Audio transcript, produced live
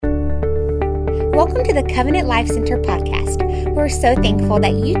Welcome to the Covenant Life Center podcast. We're so thankful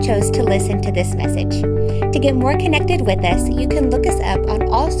that you chose to listen to this message. To get more connected with us, you can look us up on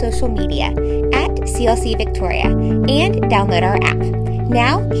all social media at CLC Victoria and download our app.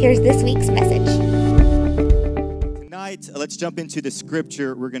 Now, here's this week's message. Tonight, let's jump into the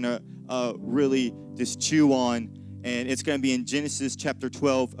scripture we're going to really just chew on, and it's going to be in Genesis chapter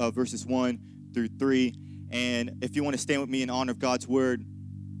 12, verses 1 through 3. And if you want to stand with me in honor of God's word,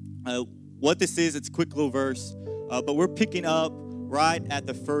 what this is, it's a quick little verse, but we're picking up right at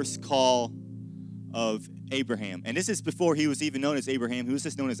the first call of Abraham. And this is before he was even known as Abraham. He was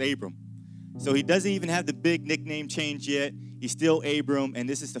just known as Abram. So he doesn't even have the big nickname change yet. He's still Abram, and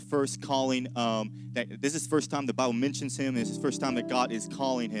this is the first calling. This is the first time the Bible mentions him. This is the first time that God is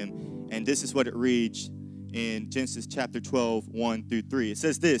calling him. And this is what it reads in Genesis chapter 12, 1 through 3. It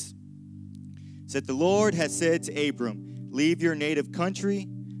says this. It said, "The Lord had said to Abram, leave your native country,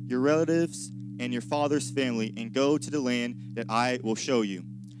 your relatives, and your father's family, and go to the land that I will show you.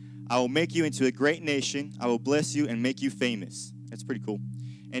 I will make you into a great nation. I will bless you and make you famous." That's pretty cool.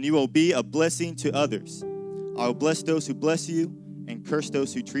 "And you will be a blessing to others. I will bless those who bless you and curse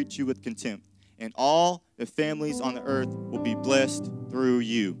those who treat you with contempt. And all the families on the earth will be blessed through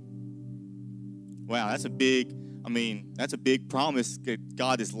you." Wow, that's a big promise that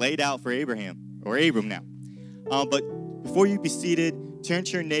God has laid out for Abraham, or Abram now. But before you be seated, turn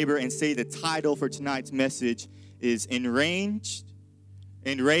to your neighbor and say the title for tonight's message is Enraged,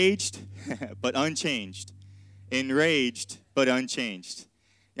 but Unchanged. Enraged, but Unchanged.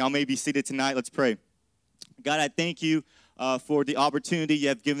 Y'all may be seated tonight. Let's pray. God, I thank you for the opportunity you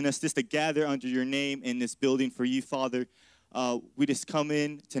have given us just to gather under your name in this building for you, Father. We just come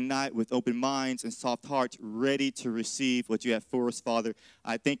in tonight with open minds and soft hearts, ready to receive what you have for us, Father.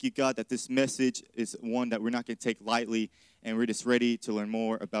 I thank you, God, that this message is one that we're not going to take lightly, and we're just ready to learn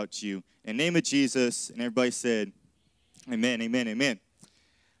more about you. In the name of Jesus, and everybody said, amen, amen, amen.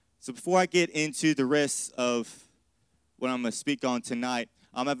 So before I get into the rest of what I'm going to speak on tonight,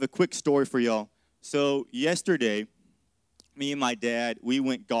 I have a quick story for y'all. So yesterday, me and my dad, we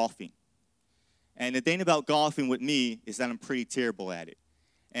went golfing. And the thing about golfing with me is that I'm pretty terrible at it.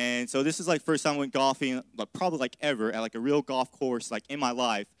 And so this is like first time I went golfing, but probably like ever, at like a real golf course like in my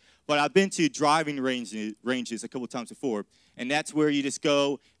life. But I've been to driving ranges a couple times before. And that's where you just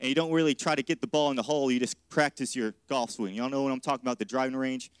go and you don't really try to get the ball in the hole. You just practice your golf swing. Y'all know what I'm talking about, the driving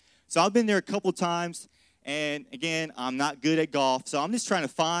range. So I've been there a couple times. And again, I'm not good at golf. So I'm just trying to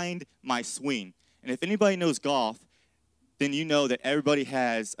find my swing. And if anybody knows golf, then you know that everybody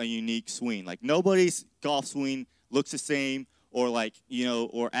has a unique swing. Like nobody's golf swing looks the same or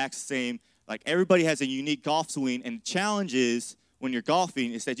or acts the same. Like everybody has a unique golf swing. And the challenge is when you're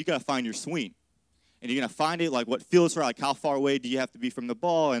golfing is that you got to find your swing. And you're going to find it like what feels right, like how far away do you have to be from the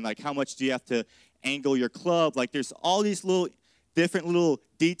ball and like how much do you have to angle your club. Like there's all these different little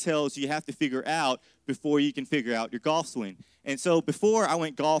details you have to figure out before you can figure out your golf swing. And so before I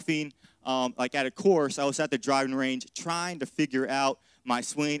went golfing, like at a course, I was at the driving range trying to figure out my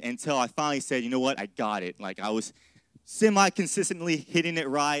swing until I finally said, you know what, I got it. Like I was semi-consistently hitting it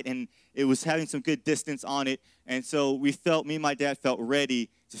right, and it was having some good distance on it. And so me and my dad felt ready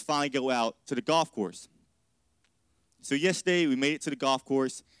to finally go out to the golf course. So yesterday, we made it to the golf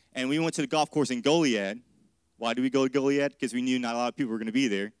course, and we went to the golf course in Goliad. Why did we go to Goliad? Because we knew not a lot of people were going to be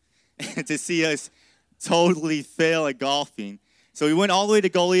there. And to see us totally fail at golfing. So we went all the way to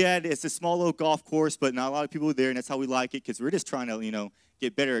Goliad. It's a small little golf course, but not a lot of people were there, and that's how we like it because we're just trying to,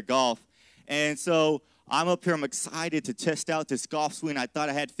 get better at golf. And so I'm up here. I'm excited to test out this golf swing I thought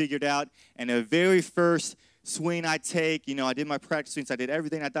I had figured out. And the very first swing I take, I did my practice swings. I did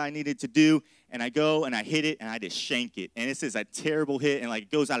everything I thought I needed to do, and I go and I hit it, and I just shank it. And this is a terrible hit, and like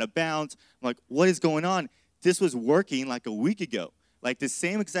it goes out of bounds. I'm like, what is going on? This was working like a week ago. Like the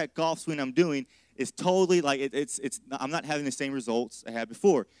same exact golf swing I'm doing is totally like I'm not having the same results I had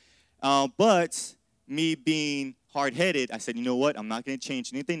before. But me being hard-headed, I said, you know what? I'm not going to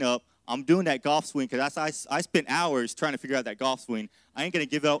change anything up. I'm doing that golf swing because I spent hours trying to figure out that golf swing. I ain't going to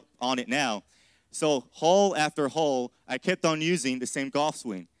give up on it now. So hole after hole, I kept on using the same golf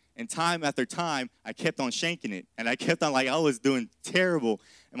swing. And time after time, I kept on shanking it. And I kept on I was doing terrible.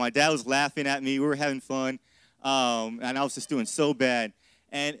 And my dad was laughing at me. We were having fun. And I was just doing so bad.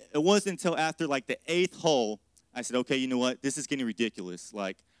 And it wasn't until after like the 8th hole, I said, okay, you know what? This is getting ridiculous.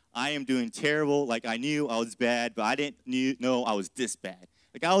 Like, I am doing terrible. Like, I knew I was bad, but I didn't know I was this bad.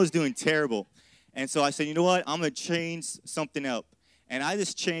 Like, I was doing terrible. And so I said, you know what? I'm going to change something up. And I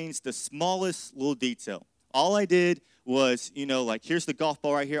just changed the smallest little detail. All I did was, here's the golf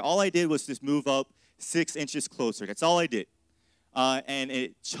ball right here. All I did was just move up 6 inches closer. That's all I did. and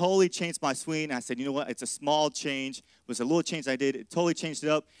it totally changed my swing. I said, you know what? It's a small change. It was a little change I did. It totally changed it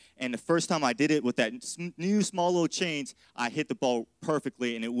up. And the first time I did it with that new small little change, I hit the ball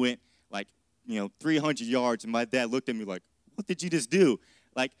perfectly, and it went like, 300 yards. And my dad looked at me like, what did you just do?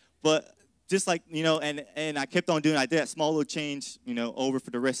 But just and I kept on doing. I did that small little change, over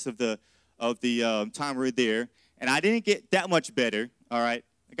for the rest of the time we were there. And I didn't get that much better. All right,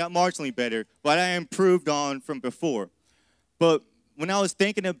 I got marginally better, but I improved on from before. But when I was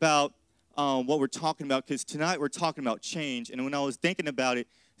thinking about what we're talking about, because tonight we're talking about change, and when I was thinking about it,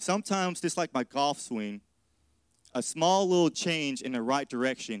 sometimes just like my golf swing, a small little change in the right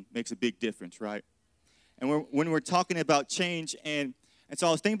direction makes a big difference, right? And when we're talking about change, and so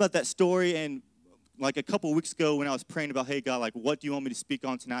I was thinking about that story, and like a couple of weeks ago when I was praying about, hey, God, like, what do you want me to speak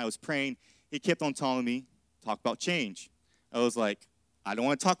on tonight? I was praying. He kept on telling me, talk about change. I was like, I don't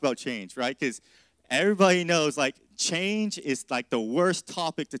want to talk about change, right? Because everybody knows, like, change is, like, the worst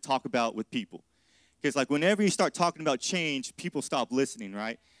topic to talk about with people. Because, like, whenever you start talking about change, people stop listening,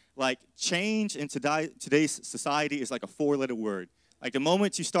 right? Like, change in today's society is like a 4-letter word. Like, the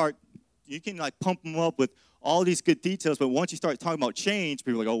moment you start, you can, like, pump them up with all these good details, but once you start talking about change,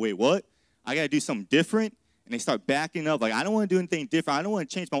 people are like, oh, wait, what? I got to do something different? And they start backing up, like, I don't want to do anything different. I don't want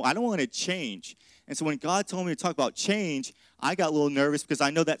to change. I don't want to change. And so when God told me to talk about change, I got a little nervous because I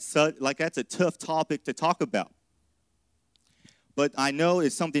know that's a tough topic to talk about. But I know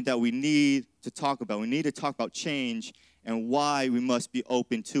it's something that we need to talk about. We need to talk about change and why we must be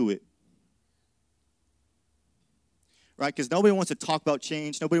open to it. Right? Because nobody wants to talk about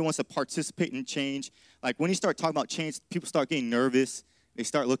change. Nobody wants to participate in change. Like, when you start talking about change, people start getting nervous. They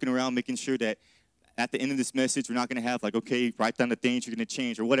start looking around, making sure that at the end of this message, we're not going to have, like, okay, write down the things you're going to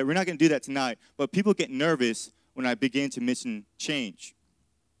change or whatever. We're not going to do that tonight. But people get nervous when I begin to mention change.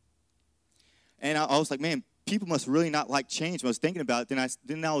 And I was like, man, people must really not like change. When I was thinking about it,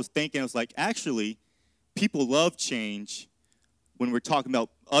 then I was thinking, I was like, actually, people love change when we're talking about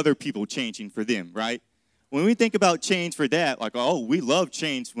other people changing for them, right? When we think about change for that, like, oh, we love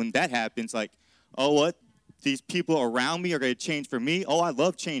change when that happens. Like, oh, what? These people around me are going to change for me? Oh, I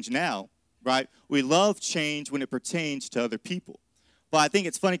love change now, right? We love change when it pertains to other people. But I think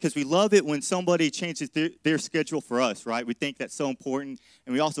it's funny because we love it when somebody changes their schedule for us, right? We think that's so important,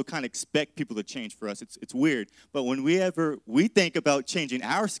 and we also kind of expect people to change for us. It's weird. But when we think about changing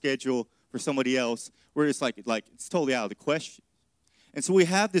our schedule for somebody else, we're just like it's totally out of the question. And so we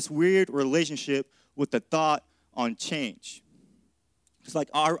have this weird relationship with the thought on change. It's like,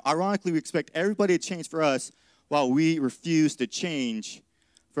 ironically, we expect everybody to change for us while we refuse to change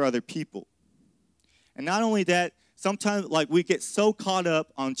for other people. And not only that, sometimes, like, we get so caught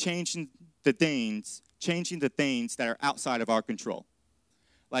up on changing the things that are outside of our control.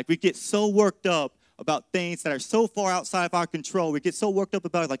 Like, we get so worked up about things that are so far outside of our control. We get so worked up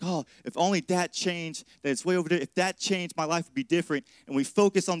about it, like, oh, if only that changed, that it's way over there. If that changed, my life would be different. And we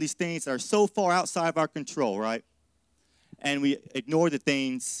focus on these things that are so far outside of our control, right? And we ignore the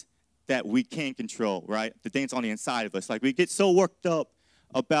things that we can control, right? The things on the inside of us. Like, we get so worked up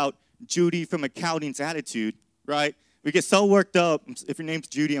about Judy from accounting's attitude, right? We get so worked up. If your name's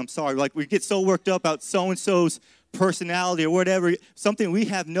Judy, I'm sorry. Like, we get so worked up about so-and-so's personality or whatever, something we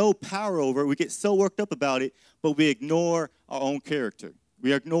have no power over. We get so worked up about it, but we ignore our own character.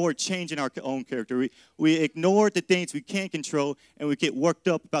 We ignore changing our own character. We ignore the things we can't control, and we get worked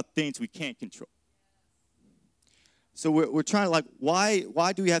up about things we can't control. So we're trying to, like,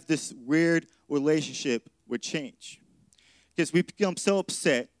 why do we have this weird relationship with change? Because we become so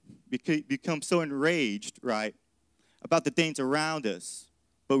upset, become so enraged, right, about the things around us,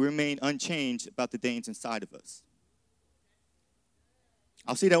 but remain unchanged about the things inside of us.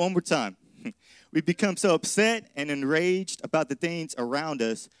 I'll say that one more time. We become so upset and enraged about the things around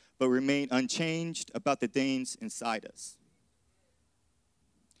us, but remain unchanged about the things inside us.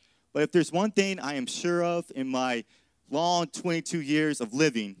 But if there's one thing I am sure of in my long 22 years of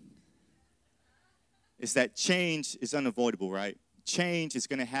living, it's that change is unavoidable, right? Change is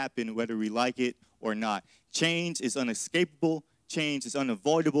going to happen whether we like it or not. Change is unescapable. Change is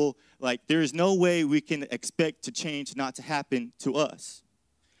unavoidable. Like, there is no way we can expect to change not to happen to us.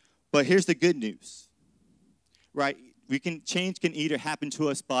 But here's the good news, right? Change can either happen to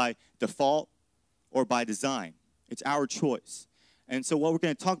us by default or by design. It's our choice. And so what we're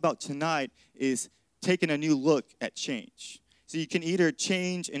going to talk about tonight is taking a new look at change. So you can either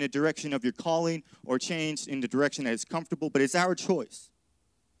change in the direction of your calling or change in the direction that is comfortable, but it's our choice.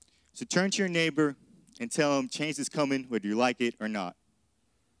 So turn to your neighbor and tell them change is coming whether you like it or not.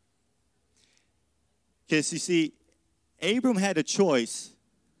 Because you see, Abram had a choice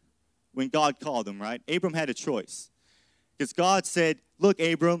when God called him, right? Abram had a choice. Because God said, look,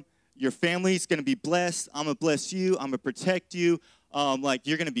 Abram, your family's going to be blessed. I'm going to bless you. I'm going to protect you. Like,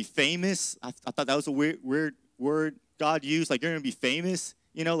 you're going to be famous. I thought that was a weird word God used. Like, you're going to be famous.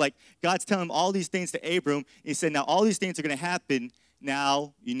 You know, like, God's telling him all these things to Abram. He said, now, all these things are going to happen.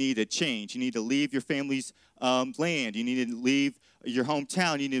 Now, you need to change. You need to leave your family's land. You need to leave your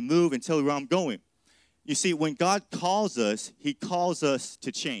hometown. You need to move and tell where I'm going. You see, when God calls us, he calls us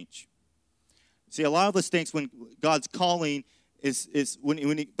to change. See, a lot of us think when God's calling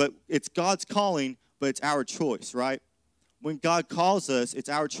but it's God's calling, but it's our choice, right? When God calls us, it's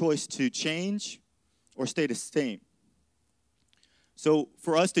our choice to change or stay the same. So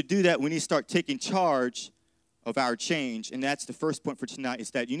for us to do that, we need to start taking charge of our change. And that's the first point for tonight,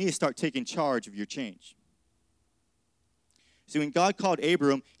 is that you need to start taking charge of your change. See, when God called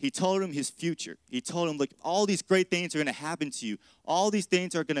Abram, he told him his future. He told him, look, all these great things are going to happen to you. All these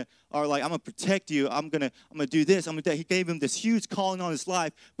things are like, I'm going to protect you. I'm going to do this. I'm going to do that. He gave him this huge calling on his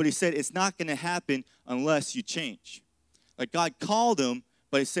life, but he said it's not going to happen unless you change. Like, God called him,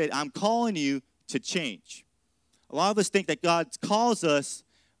 but he said, I'm calling you to change. A lot of us think that God calls us,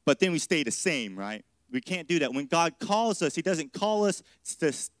 but then we stay the same, right? We can't do that. When God calls us, he doesn't call us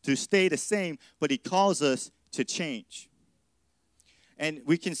to stay the same, but he calls us to change. And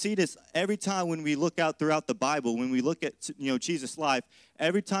we can see this every time when we look out throughout the Bible, when we look at, Jesus' life.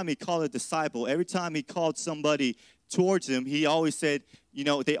 Every time he called a disciple, every time he called somebody towards him, he always said, he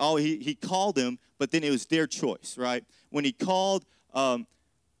called them, but then it was their choice, right? When he called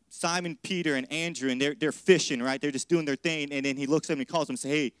Simon, Peter, and Andrew, and they're fishing, right? They're just doing their thing, and then he looks at them and he calls them and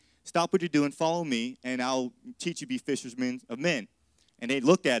says, hey, stop what you're doing, follow me, and I'll teach you to be fishermen of men. And they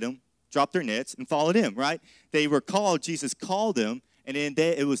looked at him, dropped their nets, and followed him, right? They were called, Jesus called them, and then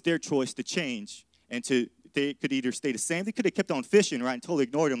it was their choice to change. And they could either stay the same. They could have kept on fishing, right, and totally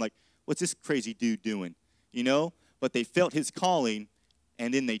ignored him, like, what's this crazy dude doing? But they felt his calling,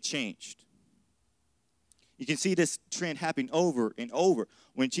 and then they changed. You can see this trend happening over and over.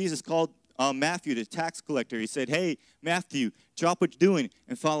 When Jesus called Matthew, the tax collector, he said, hey, Matthew, drop what you're doing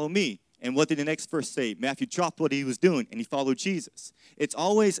and follow me. And what did the next verse say? Matthew dropped what he was doing, and he followed Jesus. There's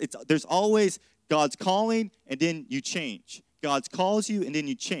always God's calling, and then you change. God calls you, and then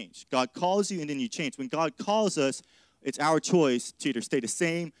you change. God calls you, and then you change. When God calls us, it's our choice to either stay the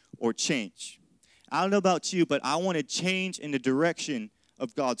same or change. I don't know about you, but I want to change in the direction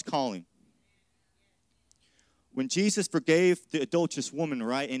of God's calling. When Jesus forgave the adulterous woman,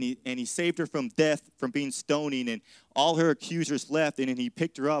 right, and he saved her from death, from being stoning, and all her accusers left, and then he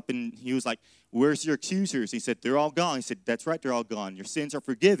picked her up, and he was like, where's your accusers? He said, they're all gone. He said, that's right, they're all gone. Your sins are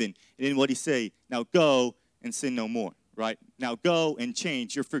forgiven. And then what did he say? Now go and sin no more. Right? Now go and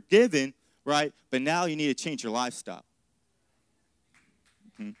change. You're forgiven, right? But now you need to change your lifestyle.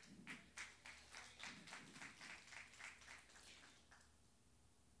 Mm-hmm.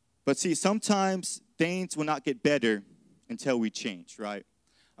 But see, sometimes things will not get better until we change, right?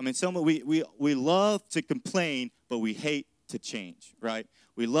 I mean, we love to complain, but we hate to change, right?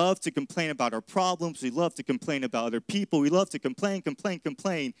 We love to complain about our problems. We love to complain about other people. We love to complain.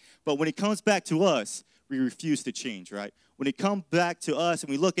 But when it comes back to us, we refuse to change, right? When it comes back to us and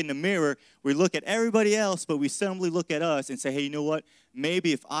we look in the mirror, we look at everybody else, but we suddenly look at us and say, hey, you know what?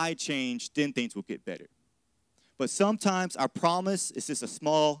 Maybe if I change, then things will get better. But sometimes our promise is just a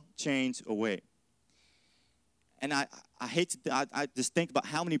small change away. And I just think about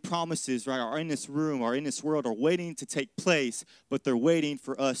how many promises, right, are in this room or in this world are waiting to take place, but they're waiting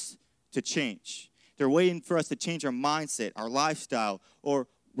for us to change. They're waiting for us to change our mindset, our lifestyle, or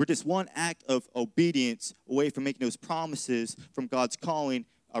we're just one act of obedience away from making those promises from God's calling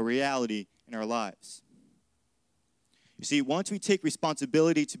a reality in our lives. You see, once we take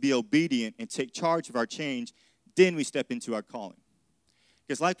responsibility to be obedient and take charge of our change, then we step into our calling.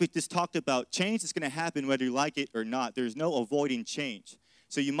 Because like we just talked about, change is going to happen whether you like it or not. There's no avoiding change.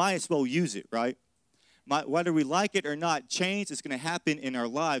 So you might as well use it, right? Whether we like it or not, change is going to happen in our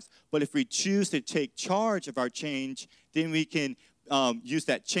lives. But if we choose to take charge of our change, then we can use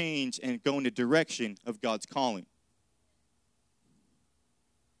that change and go in the direction of God's calling.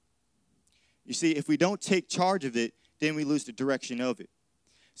 You see, if we don't take charge of it, then we lose the direction of it.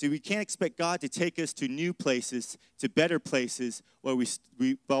 See, we can't expect God to take us to new places, to better places, where we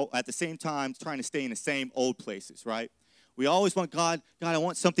at the same time trying to stay in the same old places, right? We always want God, I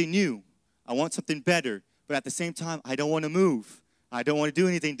want something new. I want something better. But at the same time, I don't want to move. I don't want to do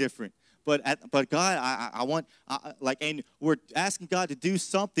anything different. But God, I want, and we're asking God to do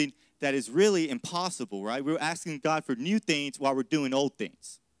something that is really impossible, right? We're asking God for new things while we're doing old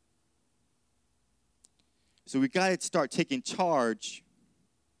things. So we got to start taking charge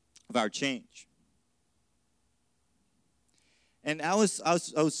of our change. And I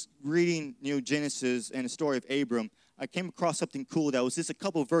was reading, Genesis and the story of Abram. I came across something cool that was just a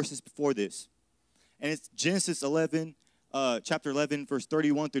couple of verses before this. And it's Genesis 11, chapter 11, verse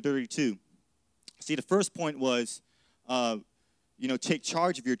 31 through 32. See, the first point was, take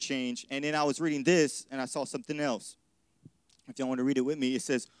charge of your change. And then I was reading this, and I saw something else. If y'all want to read it with me, it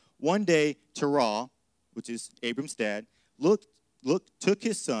says, one day Terah, which is Abram's dad, took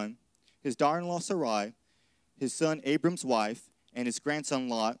his son, his daughter-in-law Sarai, his son Abram's wife, and his grandson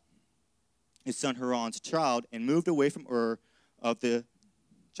Lot, his son Haran's child, and moved away from Ur of the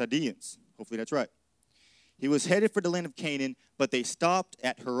Chaldeans. Hopefully that's right. He was headed for the land of Canaan, but they stopped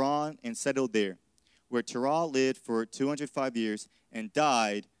at Haran and settled there, where Terah lived for 205 years and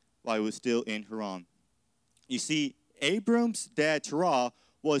died while he was still in Haran. You see, Abram's dad, Terah,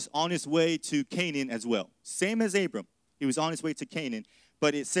 was on his way to Canaan as well. Same as Abram. He was on his way to Canaan,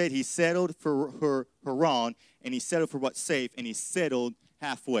 but it said he settled for Haran, and he settled for what's safe, and he settled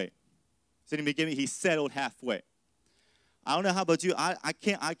halfway. So in the beginning, he settled halfway. I don't know how about you. I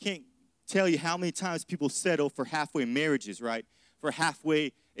can't tell you how many times people settle for halfway marriages, right? For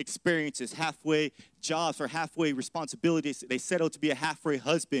halfway experiences, halfway jobs, for halfway responsibilities. They settle to be a halfway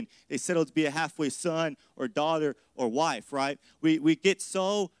husband. They settle to be a halfway son or daughter or wife, right? We get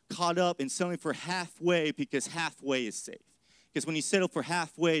so caught up in settling for halfway because halfway is safe. Because when you settle for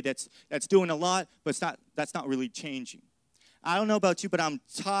halfway, that's doing a lot, but that's not really changing. I don't know about you, but I'm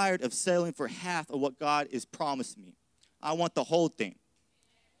tired of settling for half of what God has promised me. I want the whole thing.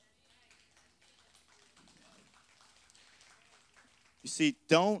 You see,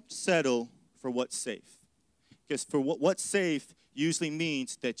 don't settle for what's safe. Because for what's safe usually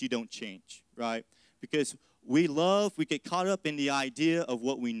means that you don't change, right? Because we get caught up in the idea of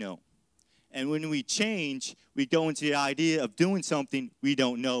what we know. And when we change, we go into the idea of doing something we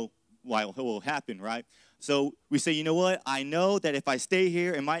don't know what will happen, right? So we say, you know what? I know that if I stay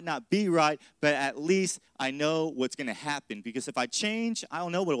here, it might not be right, but at least I know what's going to happen. Because if I change, I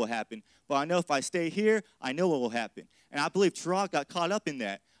don't know what will happen. But I know if I stay here, I know what will happen. And I believe Terah got caught up in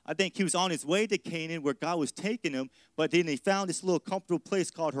that. I think he was on his way to Canaan where God was taking him, but then he found this little comfortable place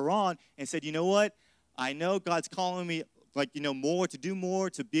called Haran and said, you know what? I know God's calling me more, to do more,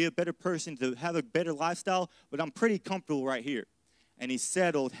 to be a better person, to have a better lifestyle, but I'm pretty comfortable right here. And he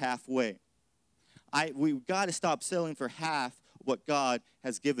settled halfway. We've got to stop settling for half what God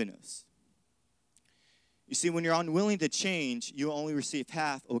has given us. You see, when you're unwilling to change, you only receive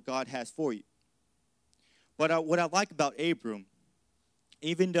half of what God has for you. But what I like about Abram,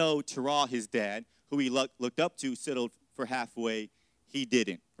 even though Terah, his dad, who he looked up to, settled for halfway, he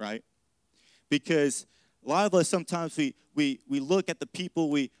didn't, right? Because a lot of us sometimes we look at the people,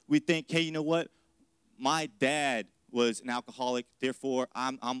 we think, hey, you know what? My dad was an alcoholic, therefore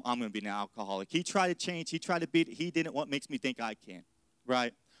I'm going to be an alcoholic. He tried to change, he tried to beat it, he didn't. What makes me think I can,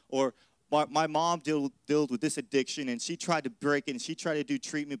 right? Or my mom dealt with this addiction, and she tried to break it, and she tried to do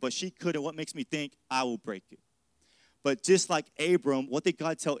treatment, but she couldn't. What makes me think I will break it? But just like Abram, what did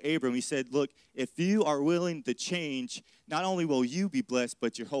God tell Abram? He said, look, if you are willing to change, not only will you be blessed,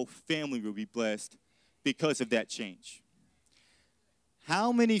 but your whole family will be blessed because of that change.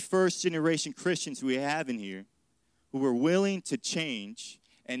 How many first-generation Christians we have in here who were willing to change,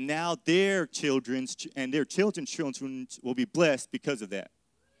 and now their children's children will be blessed because of that?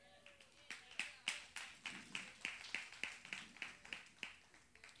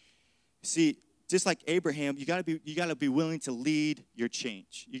 See, just like Abraham, you gotta be willing to lead your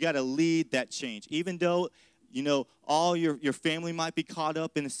change. You gotta lead that change, even though all your family might be caught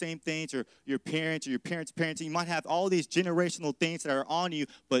up in the same things, or your parents or your parents' parents. You might have all these generational things that are on you,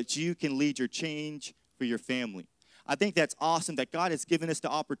 but you can lead your change for your family. I think that's awesome that God has given us the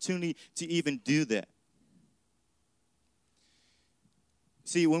opportunity to even do that.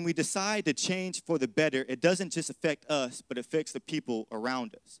 See, when we decide to change for the better, it doesn't just affect us, but it affects the people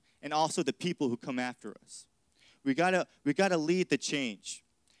around us, and also the people who come after us. We gotta lead the change,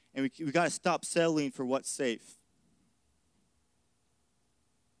 and we gotta stop settling for what's safe.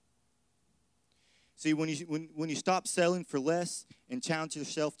 See, when you stop settling for less and challenge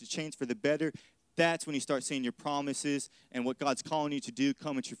yourself to change for the better, that's when you start seeing your promises and what God's calling you to do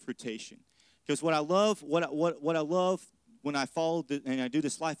come into fruition. Because what I love when I follow and I do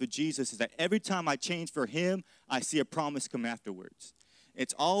this life of Jesus is that every time I change for Him, I see a promise come afterwards.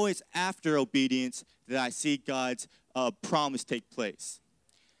 It's always after obedience that I see God's promise take place.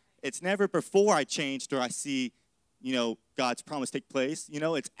 It's never before I changed or I see, God's promise take place.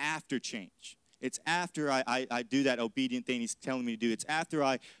 It's after change. It's after I do that obedient thing He's telling me to do. It's after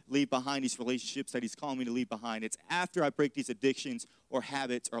I leave behind these relationships that He's calling me to leave behind. It's after I break these addictions or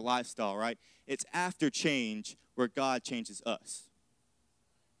habits or lifestyle, right? It's after change where God changes us.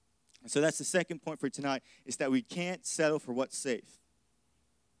 And so that's the second point for tonight, is that we can't settle for what's safe.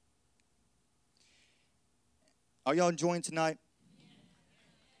 Are y'all enjoying tonight?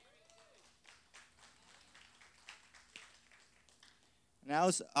 And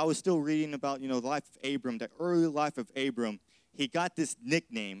I was still reading about, the life of Abram, the early life of Abram. He got this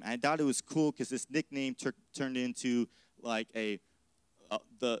nickname. I thought it was cool because this nickname turned into like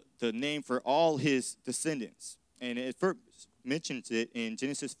the name for all his descendants. And it first mentions it in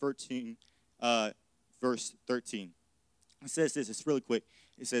Genesis 13, verse 13. It says this, it's really quick.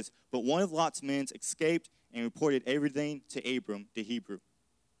 It says, "But one of Lot's men escaped and reported everything to Abram, the Hebrew,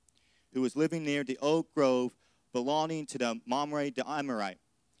 who was living near the oak grove belonging to the Mamre the Amorite."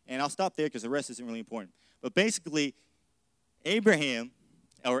 And I'll stop there because the rest isn't really important. But basically, Abram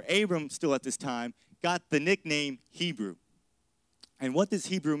still at this time, got the nickname Hebrew. And what does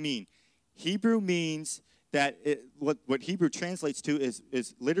Hebrew mean? Hebrew means that what Hebrew translates to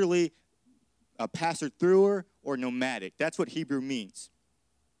is literally a passer-througher or nomadic. That's what Hebrew means.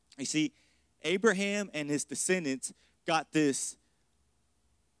 You see, Abraham and his descendants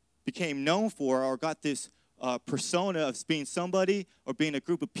became known for, or got this persona of being somebody or being a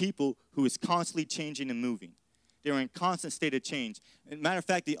group of people who is constantly changing and moving. They were in constant state of change. As a matter of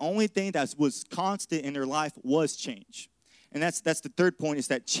fact, the only thing that was constant in their life was change. And that's the third point, is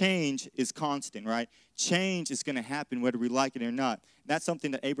that change is constant, right? Change is going to happen whether we like it or not. That's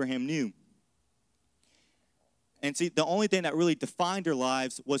something that Abraham knew. And see, the only thing that really defined their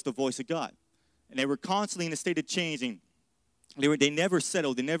lives was the voice of God. And they were constantly in a state of changing. They never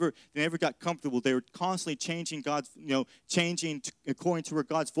settled. They never got comfortable. They were constantly changing changing according to where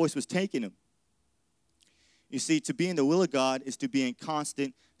God's voice was taking them. You see, to be in the will of God is to be in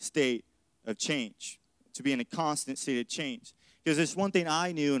constant state of change. To be in a constant state of change. Because there's one thing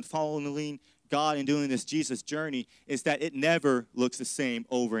I knew in following God and doing this Jesus journey, is that it never looks the same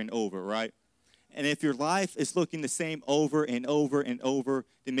over and over, right? And if your life is looking the same over and over and over,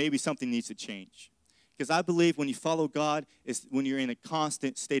 then maybe something needs to change. Because I believe when you follow God, is when you're in a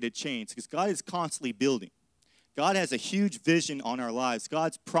constant state of change. Because God is constantly building. God has a huge vision on our lives.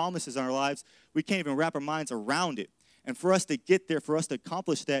 God's promises on our lives, we can't even wrap our minds around it. And for us to get there, for us to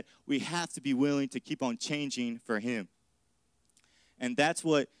accomplish that, we have to be willing to keep on changing for Him. And that's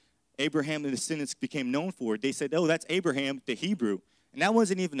what Abraham and the descendants became known for. They said, "Oh, that's Abraham, the Hebrew." And that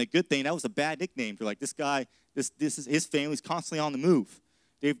wasn't even a good thing. That was a bad nickname. They're like, this guy, this is his family's constantly on the move.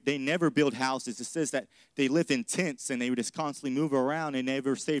 They never build houses. It says that they lived in tents and they would just constantly move around and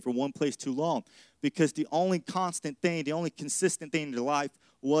never stayed for one place too long. Because the only constant thing, the only consistent thing in their life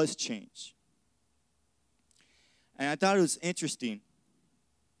was change. And I thought it was interesting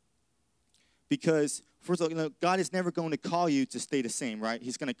because, first of all, God is never going to call you to stay the same, right?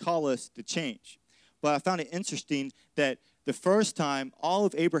 He's going to call us to change. But I found it interesting that the first time all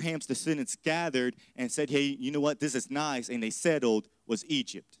of Abraham's descendants gathered and said, "Hey, you know what? This is nice," and they settled, was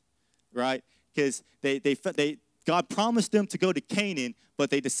Egypt, right? Because God promised them to go to Canaan, but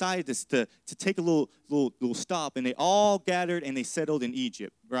they decided to take a little stop, and they all gathered and they settled in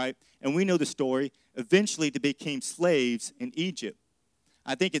Egypt, right? And we know the story. Eventually, they became slaves in Egypt.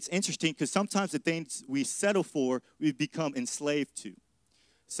 I think it's interesting because sometimes the things we settle for, we become enslaved to.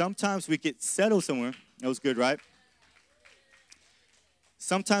 Sometimes we get settled somewhere. That was good, right?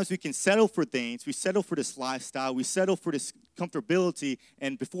 Sometimes we can settle for things. We settle for this lifestyle. We settle for this comfortability.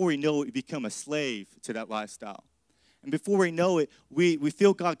 And before we know it, we become a slave to that lifestyle. And before we know it, we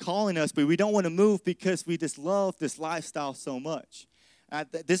feel God calling us, but we don't want to move because we just love this lifestyle so much.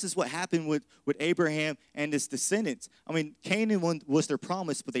 This is what happened with Abraham and his descendants. I mean, Canaan was their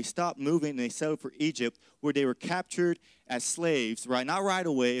promise, but they stopped moving and they settled for Egypt, where they were captured as slaves, right? Not right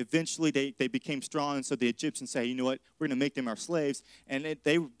away. Eventually, they became strong, and so the Egyptians say, "You know what? We're going to make them our slaves." And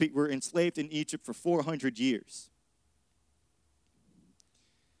they were enslaved in Egypt for 400 years.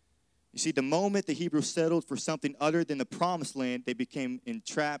 You see, the moment the Hebrews settled for something other than the promised land, they became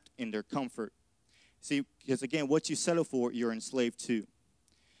entrapped in their comfort. See, because again, what you settle for, you're enslaved to.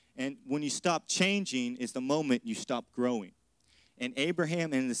 And when you stop changing is the moment you stop growing. And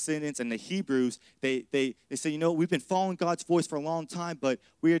Abraham and the descendants and the Hebrews, they say, "You know, we've been following God's voice for a long time, but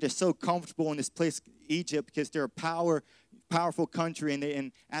we are just so comfortable in this place, Egypt, because they're a powerful country."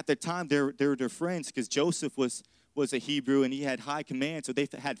 And at the time, they're their friends, because Joseph was a Hebrew and he had high command, so they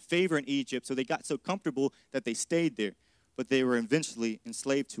had favor in Egypt. So they got so comfortable that they stayed there, but they were eventually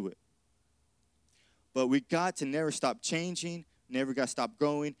enslaved to it. But we got to never stop changing, never got to stop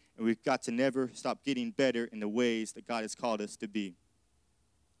growing, and we've got to never stop getting better in the ways that God has called us to be.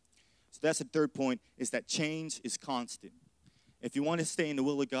 So that's the third point, is that change is constant. If you want to stay in the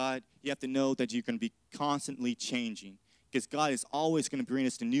will of God, you have to know that you're going to be constantly changing. Because God is always going to bring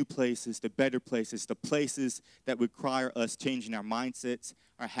us to new places, to better places, to places that require us changing our mindsets,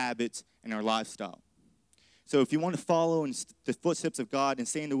 our habits, and our lifestyle. So if you want to follow in the footsteps of God and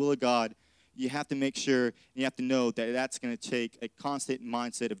stay in the will of God, you have to make sure, you have to know that that's going to take a constant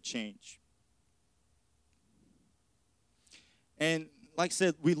mindset of change. And like I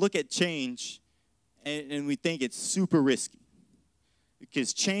said, we look at change and we think it's super risky.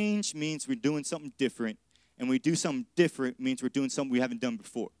 Because change means we're doing something different, and we do something different means we're doing something we haven't done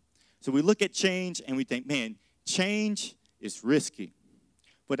before. So we look at change and we think, man, change is risky.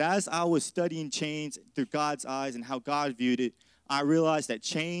 But as I was studying change through God's eyes and how God viewed it, I realized that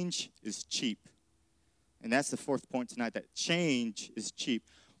change is cheap. And that's the fourth point tonight, that change is cheap.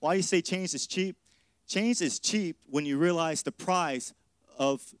 Why do you say change is cheap? Change is cheap when you realize the price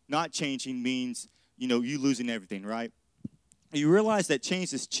of not changing means, you losing everything, right? You realize that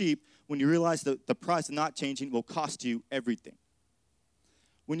change is cheap when you realize that the price of not changing will cost you everything.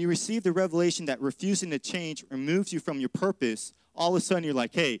 When you receive the revelation that refusing to change removes you from your purpose, all of a sudden you're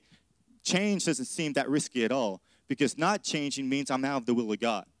like, hey, change doesn't seem that risky at all, because not changing means I'm out of the will of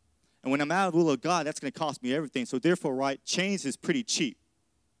God. And when I'm out of the will of God, that's going to cost me everything. So therefore, right, change is pretty cheap.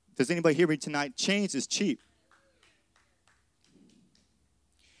 Does anybody hear me tonight? Change is cheap.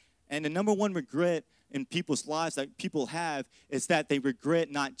 And the number one regret in people's lives that people have is that they regret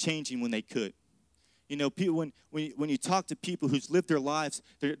not changing when they could. People, when you talk to people who's lived their lives,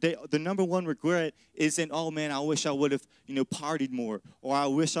 the number one regret isn't, oh man, I wish I would have, partied more, or I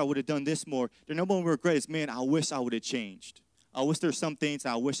wish I would have done this more. Their number one regret is, man, I wish I would have changed. I wish there's some things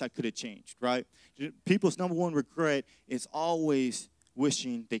I wish I could have changed, right? People's number one regret is always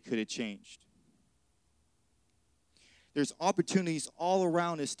wishing they could have changed. There's opportunities all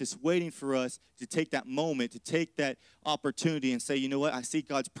around us just waiting for us to take that moment, to take that opportunity and say, you know what, I see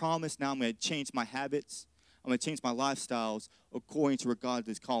God's promise. Now I'm going to change my habits. I'm going to change my lifestyles according to where God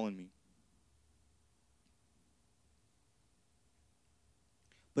is calling me.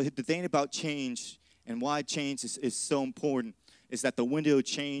 But the thing about change and why change is so important is that the window of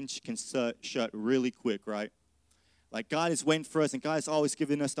change can shut really quick, right? Like God is waiting for us, and God is always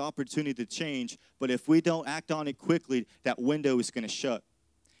giving us the opportunity to change. But if we don't act on it quickly, that window is going to shut.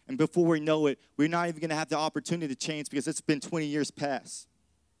 And before we know it, we're not even going to have the opportunity to change because it's been 20 years past.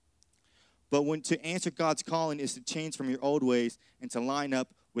 But to answer God's calling is to change from your old ways and to line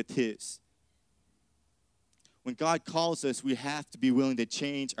up with His. When God calls us, we have to be willing to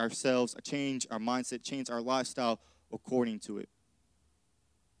change ourselves, change our mindset, change our lifestyle according to it.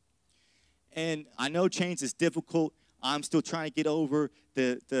 And I know change is difficult. I'm still trying to get over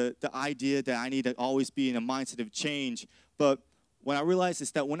the idea that I need to always be in a mindset of change. But what I realize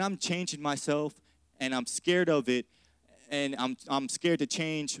is that when I'm changing myself and I'm scared of it, and I'm scared to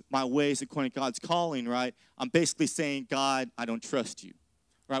change my ways according to God's calling, right? I'm basically saying, God, I don't trust you,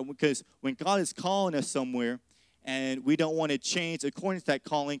 right? Because when God is calling us somewhere and we don't want to change according to that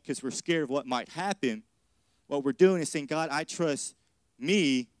calling because we're scared of what might happen, what we're doing is saying, God, I trust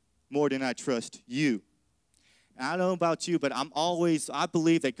me more than I trust you. And I don't know about you, but I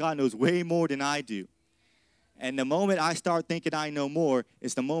believe that God knows way more than I do. And the moment I start thinking I know more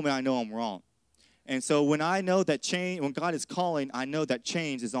is the moment I know I'm wrong. And so when I know that change, when God is calling, I know that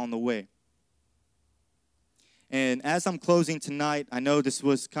change is on the way. And as I'm closing tonight, I know this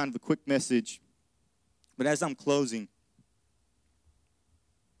was kind of a quick message, but as I'm closing,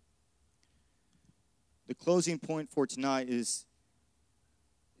 the closing point for tonight is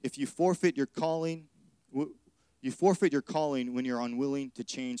if you forfeit your calling, when you're unwilling to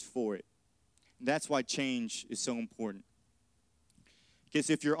change for it. And that's why change is so important.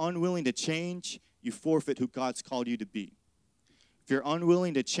 Because if you're unwilling to change, you forfeit who God's called you to be. If you're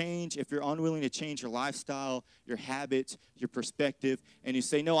unwilling to change, your lifestyle, your habits, your perspective, and you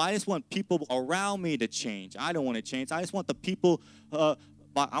say, no, I just want people around me to change. I don't want to change. I just want the people, I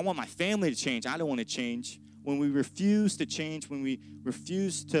want my family to change. I don't want to change. When we refuse to change, when we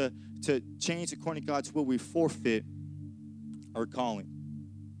refuse to change according to God's will, we forfeit our calling.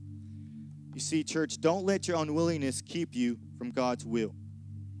 You see, church, don't let your unwillingness keep you from God's will.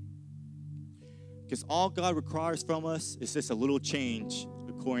 Because all God requires from us is just a little change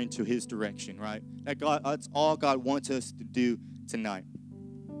according to His direction, right? That's all God wants us to do tonight.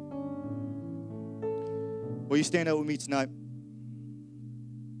 Will you stand up with me tonight?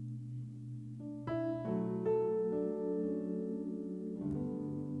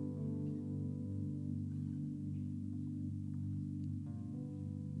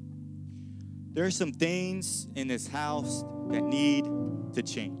 There are some things in this house that need to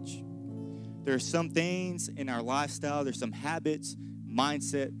change. there are some things in our lifestyle, there's some habits,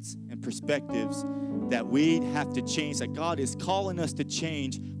 mindsets, and perspectives that we have to change, that God is calling us to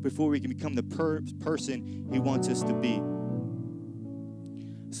change before we can become the person He wants us to be.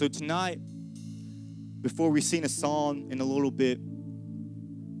 So tonight, before we sing a song in a little bit,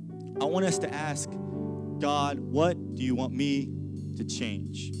 I want us to ask God, what do you want me to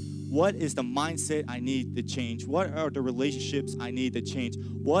change? What is the mindset I need to change? What are the relationships I need to change?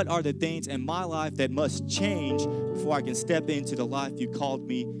 What are the things in my life that must change before I can step into the life you called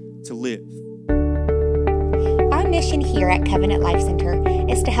me to live? Our mission here at Covenant Life Center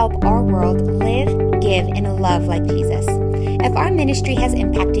is to help our world live, give, and love like Jesus. If our ministry has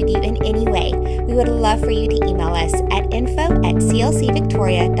impacted you in any way, we would love for you to email us at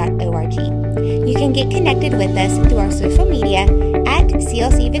info@clcvictoria.org. You can get connected with us through our social media at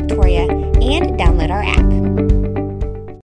CLC Victoria and download our app.